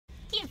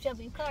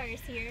jumping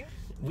cars here.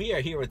 We are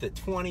here with the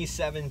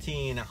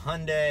 2017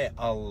 Hyundai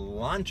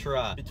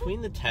Elantra.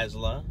 Between the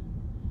Tesla,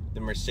 the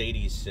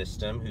Mercedes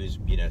system, who's,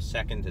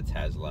 second to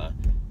Tesla,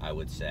 I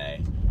would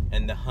say,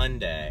 and the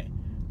Hyundai,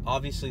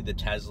 obviously the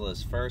Tesla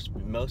is first,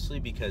 mostly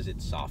because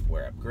it's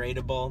software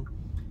upgradable.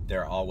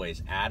 They're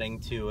always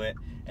adding to it,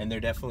 and they're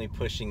definitely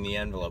pushing the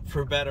envelope,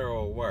 for better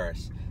or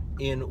worse,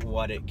 in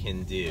what it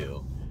can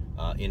do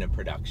in a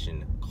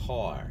production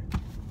car.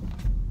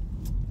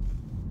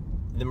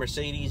 The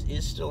Mercedes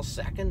is still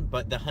second,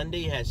 but the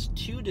Hyundai has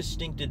two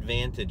distinct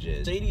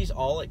advantages. Mercedes,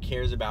 all it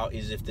cares about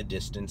is if the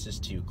distance is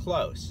too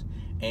close.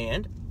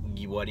 And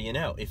what do you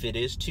know? If it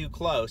is too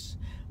close,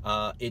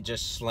 it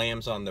just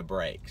slams on the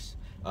brakes.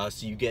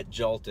 So you get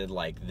jolted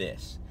like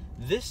this.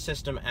 This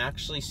system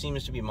actually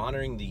seems to be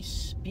monitoring the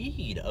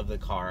speed of the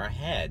car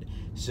ahead,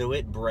 so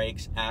it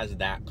brakes as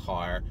that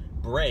car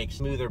brakes.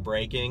 Smoother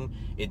braking,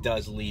 it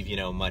does leave,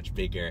 much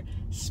bigger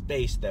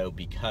space though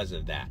because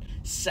of that.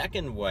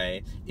 Second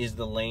way is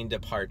the lane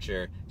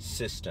departure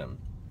system.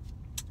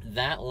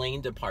 That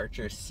lane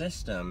departure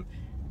system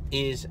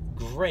is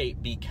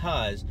great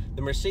because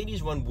the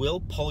Mercedes one will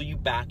pull you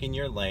back in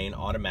your lane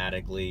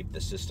automatically if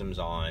the system's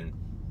on,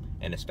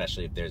 and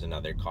especially if there's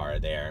another car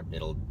there,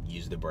 it'll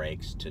use the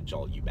brakes to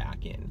jolt you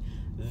back in.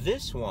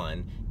 This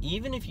one,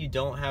 even if you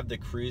don't have the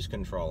cruise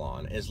control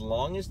on, as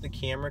long as the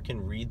camera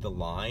can read the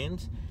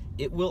lines,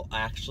 it will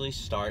actually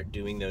start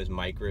doing those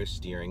micro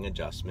steering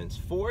adjustments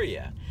for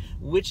you,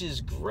 which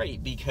is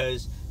great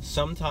because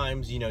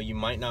sometimes, you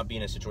might not be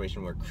in a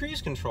situation where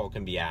cruise control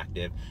can be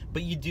active,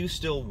 but you do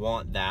still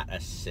want that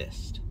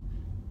assist.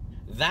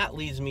 That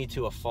leads me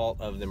to a fault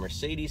of the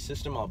Mercedes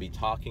system I'll be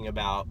talking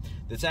about.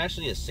 That's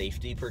actually a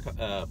safety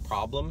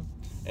problem,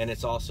 and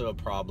it's also a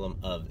problem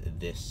of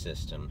this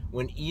system.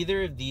 When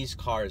either of these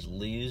cars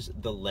lose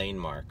the lane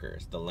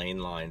markers, the lane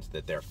lines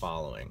that they're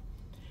following,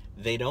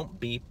 they don't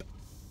beep,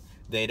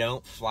 they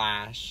don't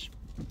flash,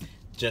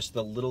 just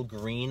the little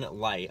green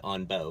light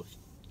on both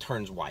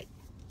turns white.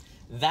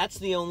 That's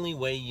the only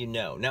way you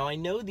know. Now, I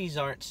know these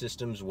aren't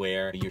systems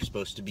where you're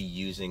supposed to be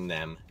using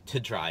them to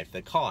drive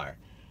the car,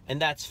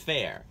 and that's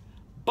fair.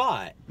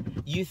 But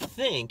you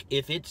think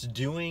if it's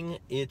doing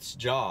its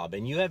job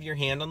and you have your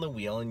hand on the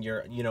wheel and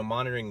you're,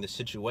 monitoring the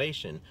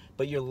situation,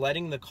 but you're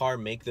letting the car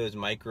make those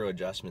micro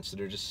adjustments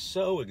that are just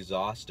so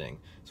exhausting.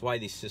 That's why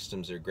these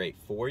systems are great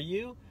for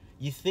you.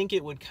 You think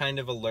it would kind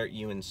of alert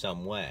you in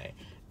some way.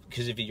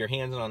 Because if your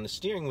hand's on the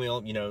steering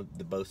wheel,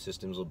 both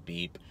systems will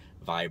beep,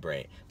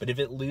 vibrate. But if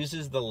it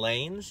loses the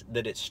lanes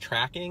that it's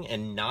tracking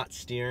and not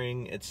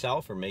steering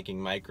itself or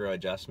making micro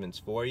adjustments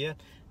for you,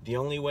 the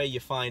only way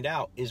you find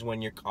out is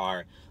when your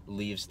car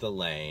leaves the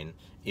lane,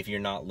 if you're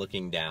not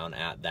looking down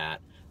at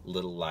that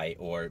little light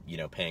or,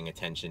 paying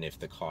attention if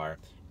the car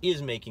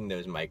is making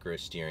those micro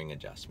steering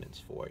adjustments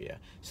for you.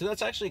 So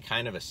that's actually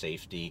kind of a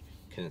safety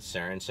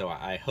concern. So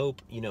I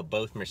hope,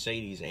 both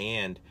Mercedes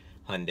and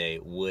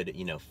Hyundai would,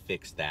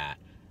 fix that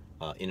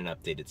in an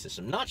updated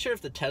system. Not sure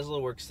if the Tesla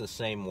works the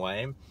same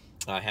way.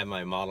 I have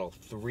my Model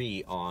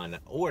 3 on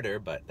order,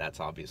 but that's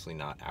obviously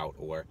not out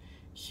or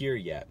here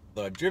yet.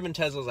 Though I've driven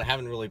Teslas, I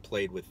haven't really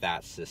played with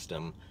that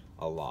system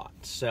a lot.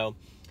 So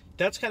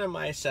that's kind of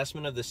my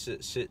assessment of the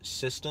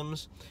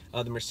systems.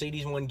 The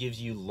Mercedes one gives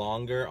you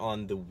longer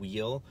on the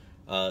wheel,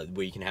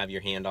 where you can have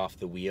your hand off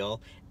the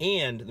wheel,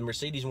 and the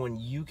Mercedes one,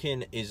 you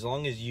can, as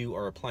long as you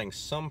are applying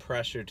some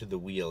pressure to the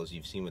wheels,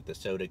 you've seen with the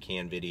soda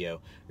can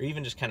video, or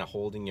even just kind of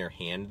holding your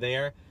hand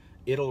there,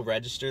 it'll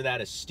register that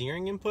as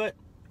steering input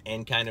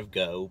and kind of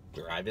go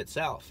drive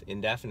itself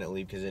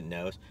indefinitely because it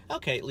knows,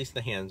 okay, at least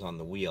the hand's on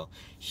the wheel.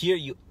 Here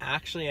you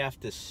actually have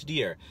to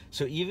steer.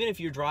 So even if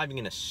you're driving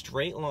in a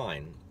straight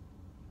line,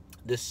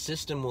 the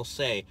system will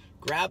say,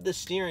 grab the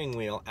steering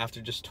wheel after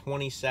just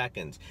 20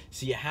 seconds.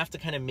 So you have to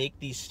kind of make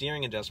these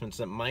steering adjustments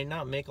that might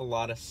not make a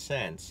lot of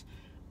sense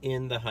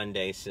in the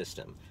Hyundai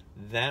system.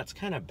 That's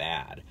kind of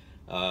bad.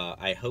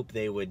 I hope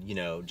they would,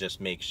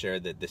 just make sure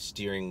that the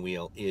steering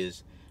wheel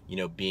is,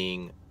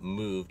 being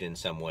moved in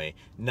some way,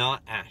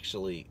 not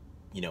actually,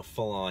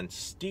 full on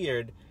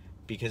steered,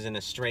 because in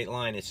a straight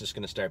line, it's just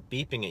going to start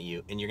beeping at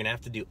you and you're going to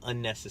have to do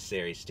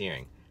unnecessary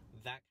steering.